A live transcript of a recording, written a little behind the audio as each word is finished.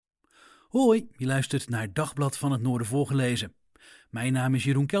Hoi, je luistert naar het Dagblad van het Noorden voorgelezen. Mijn naam is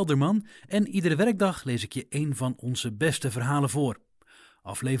Jeroen Kelderman en iedere werkdag lees ik je een van onze beste verhalen voor.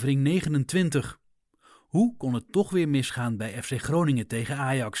 Aflevering 29. Hoe kon het toch weer misgaan bij FC Groningen tegen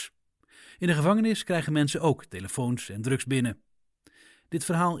Ajax? In de gevangenis krijgen mensen ook telefoons en drugs binnen. Dit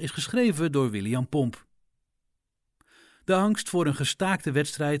verhaal is geschreven door William Pomp. De angst voor een gestaakte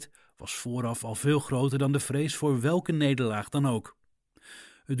wedstrijd was vooraf al veel groter dan de vrees voor welke nederlaag dan ook.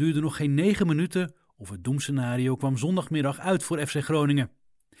 Het duurde nog geen 9 minuten of het doemscenario kwam zondagmiddag uit voor FC Groningen.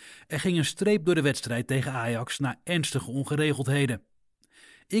 Er ging een streep door de wedstrijd tegen Ajax na ernstige ongeregeldheden.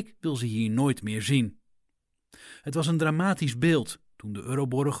 Ik wil ze hier nooit meer zien. Het was een dramatisch beeld toen de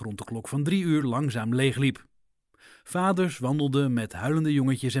Euroborg rond de klok van 3 uur langzaam leegliep. Vaders wandelden met huilende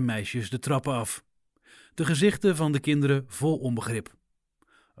jongetjes en meisjes de trappen af. De gezichten van de kinderen vol onbegrip.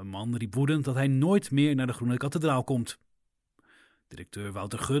 Een man riep woedend dat hij nooit meer naar de Groene Kathedraal komt. Directeur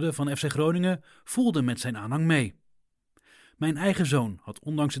Wouter Gudde van FC Groningen voelde met zijn aanhang mee. Mijn eigen zoon had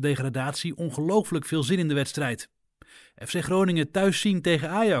ondanks de degradatie ongelooflijk veel zin in de wedstrijd. FC Groningen thuis zien tegen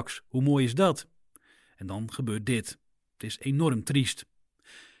Ajax, hoe mooi is dat? En dan gebeurt dit. Het is enorm triest.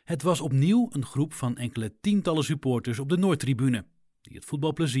 Het was opnieuw een groep van enkele tientallen supporters op de Noordtribune, die het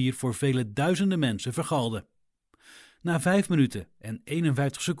voetbalplezier voor vele duizenden mensen vergalden. Na 5 minuten en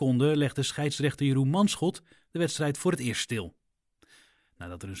 51 seconden legde scheidsrechter Jeroen Manschot de wedstrijd voor het eerst stil.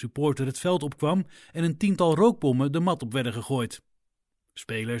 Nadat er een supporter het veld opkwam en een tiental rookbommen de mat op werden gegooid.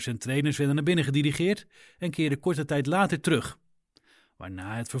 Spelers en trainers werden naar binnen gedirigeerd en keerden korte tijd later terug.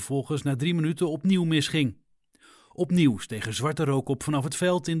 Waarna het vervolgens na 3 minuten opnieuw misging. Opnieuw steeg er zwarte rook op vanaf het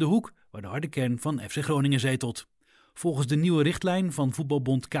veld in de hoek waar de harde kern van FC Groningen zetelt. Volgens de nieuwe richtlijn van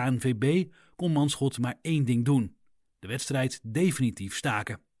voetbalbond KNVB kon Manschot maar 1 ding doen: de wedstrijd definitief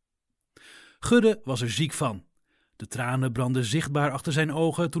staken. Gudde was er ziek van. De tranen brandden zichtbaar achter zijn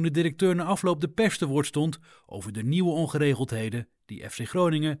ogen toen de directeur na afloop de pers te woord stond over de nieuwe ongeregeldheden die FC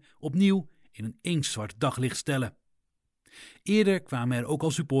Groningen opnieuw in een inktzwart daglicht stellen. Eerder kwamen er ook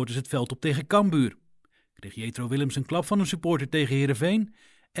al supporters het veld op tegen Cambuur. Kreeg Jetro Willems een klap van een supporter tegen Heerenveen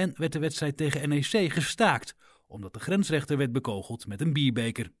en werd de wedstrijd tegen NEC gestaakt omdat de grensrechter werd bekogeld met een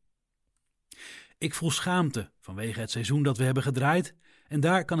bierbeker. Ik voel schaamte vanwege het seizoen dat we hebben gedraaid en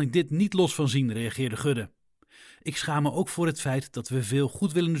daar kan ik dit niet los van zien, reageerde Gudde. Ik schaam me ook voor het feit dat we veel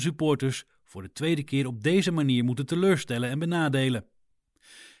goedwillende supporters voor de tweede keer op deze manier moeten teleurstellen en benadelen.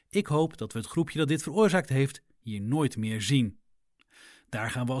 Ik hoop dat we het groepje dat dit veroorzaakt heeft hier nooit meer zien.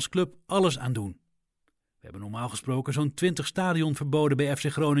 Daar gaan we als club alles aan doen. We hebben normaal gesproken zo'n 20 stadionverboden bij FC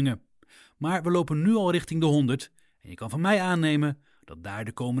Groningen. Maar we lopen nu al richting de 100 en je kan van mij aannemen dat daar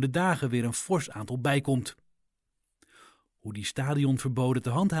de komende dagen weer een fors aantal bij komt. Hoe die stadionverboden te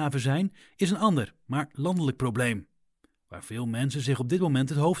handhaven zijn, is een ander, maar landelijk probleem, waar veel mensen zich op dit moment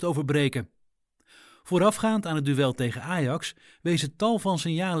het hoofd over breken. Voorafgaand aan het duel tegen Ajax wezen tal van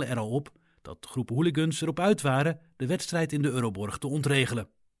signalen er al op dat groepen hooligans erop uit waren de wedstrijd in de Euroborg te ontregelen.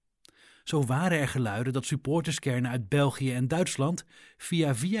 Zo waren er geluiden dat supporterskernen uit België en Duitsland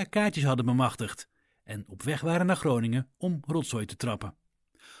via kaartjes hadden bemachtigd en op weg waren naar Groningen om rotzooi te trappen.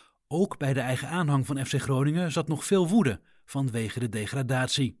 Ook bij de eigen aanhang van FC Groningen zat nog veel woede vanwege de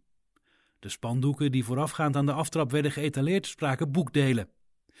degradatie. De spandoeken die voorafgaand aan de aftrap werden geëtaleerd spraken boekdelen.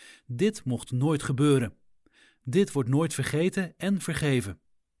 Dit mocht nooit gebeuren. Dit wordt nooit vergeten en vergeven.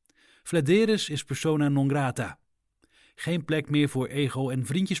 Flederis is persona non grata. Geen plek meer voor ego- en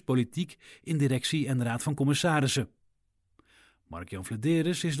vriendjespolitiek in directie en raad van commissarissen. Mark-Jan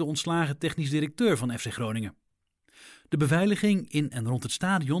Flederis is de ontslagen technisch directeur van FC Groningen. De beveiliging in en rond het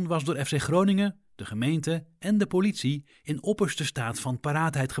stadion was door FC Groningen, de gemeente en de politie in opperste staat van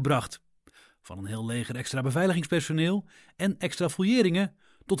paraatheid gebracht. Van een heel leger extra beveiligingspersoneel en extra fouilleringen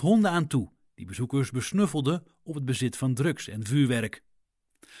tot honden aan toe, die bezoekers besnuffelden op het bezit van drugs en vuurwerk.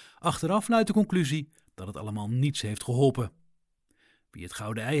 Achteraf luidt de conclusie dat het allemaal niets heeft geholpen. Wie het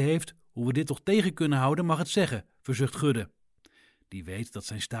gouden ei heeft, hoe we dit toch tegen kunnen houden, mag het zeggen, verzucht Gudde. Die weet dat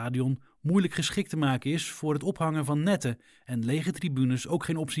zijn stadion moeilijk geschikt te maken is voor het ophangen van netten en lege tribunes ook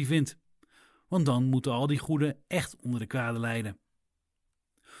geen optie vindt. Want dan moeten al die goeden echt onder de kwade lijden.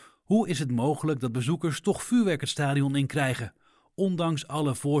 Hoe is het mogelijk dat bezoekers toch vuurwerk het stadion in krijgen, ondanks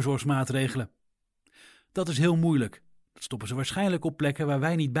alle voorzorgsmaatregelen? Dat is heel moeilijk. Dat stoppen ze waarschijnlijk op plekken waar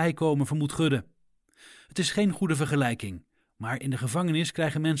wij niet bij komen, vermoedt Gudde. Het is geen goede vergelijking, maar in de gevangenis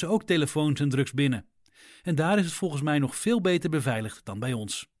krijgen mensen ook telefoons en drugs binnen. En daar is het volgens mij nog veel beter beveiligd dan bij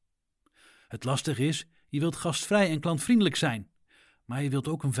ons. Het lastige is, je wilt gastvrij en klantvriendelijk zijn, maar je wilt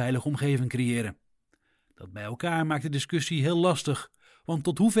ook een veilige omgeving creëren. Dat bij elkaar maakt de discussie heel lastig, want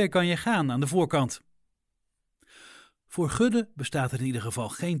tot hoe ver kan je gaan aan de voorkant? Voor Gudde bestaat er in ieder geval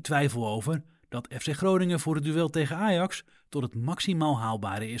geen twijfel over dat FC Groningen voor het duel tegen Ajax tot het maximaal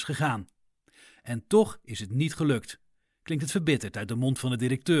haalbare is gegaan. En toch is het niet gelukt, klinkt het verbitterd uit de mond van de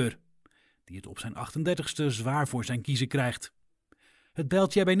directeur, die het op zijn 38ste zwaar voor zijn kiezen krijgt. Het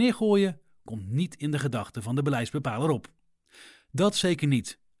bijltje erbij neergooien komt niet in de gedachten van de beleidsbepaler op. Dat zeker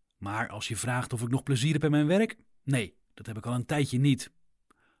niet, maar als je vraagt of ik nog plezier heb in mijn werk, nee, dat heb ik al een tijdje niet.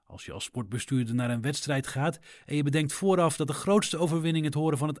 Als je als sportbestuurder naar een wedstrijd gaat en je bedenkt vooraf dat de grootste overwinning het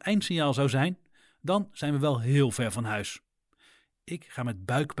horen van het eindsignaal zou zijn, dan zijn we wel heel ver van huis. Ik ga met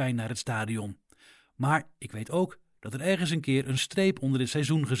buikpijn naar het stadion. Maar ik weet ook dat er ergens een keer een streep onder dit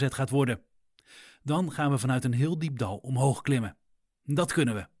seizoen gezet gaat worden. Dan gaan we vanuit een heel diep dal omhoog klimmen. Dat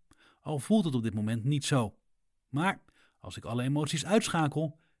kunnen we. Al voelt het op dit moment niet zo. Maar als ik alle emoties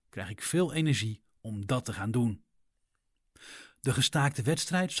uitschakel, krijg ik veel energie om dat te gaan doen. De gestaakte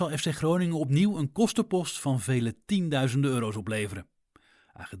wedstrijd zal FC Groningen opnieuw een kostenpost van vele tienduizenden euro's opleveren.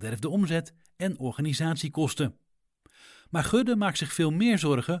 Aan gederfde omzet en organisatiekosten. Maar Gudde maakt zich veel meer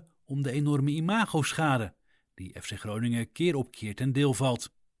zorgen om de enorme imagoschade die FC Groningen keer op keer ten deel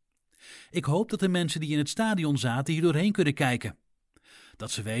valt. Ik hoop dat de mensen die in het stadion zaten hier doorheen kunnen kijken.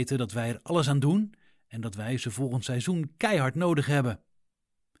 Dat ze weten dat wij er alles aan doen en dat wij ze volgend seizoen keihard nodig hebben.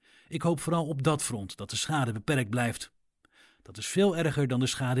 Ik hoop vooral op dat front dat de schade beperkt blijft. Dat is veel erger dan de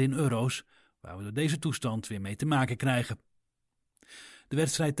schade in euro's, waar we door deze toestand weer mee te maken krijgen. De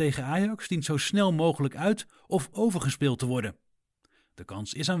wedstrijd tegen Ajax dient zo snel mogelijk uit of overgespeeld te worden. De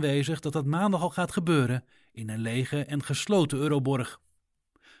kans is aanwezig dat dat maandag al gaat gebeuren in een lege en gesloten Euroborg.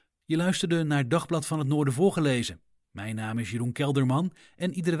 Je luisterde naar Dagblad van het Noorden voorgelezen. Mijn naam is Jeroen Kelderman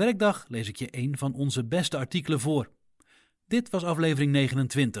en iedere werkdag lees ik je een van onze beste artikelen voor. Dit was aflevering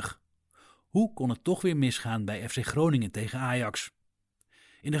 29. Hoe kon het toch weer misgaan bij FC Groningen tegen Ajax?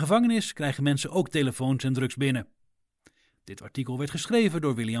 In de gevangenis krijgen mensen ook telefoons en drugs binnen. Dit artikel werd geschreven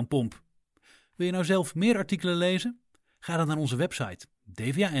door William Pomp. Wil je nou zelf meer artikelen lezen? Ga dan naar onze website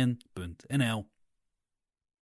dvan.nl.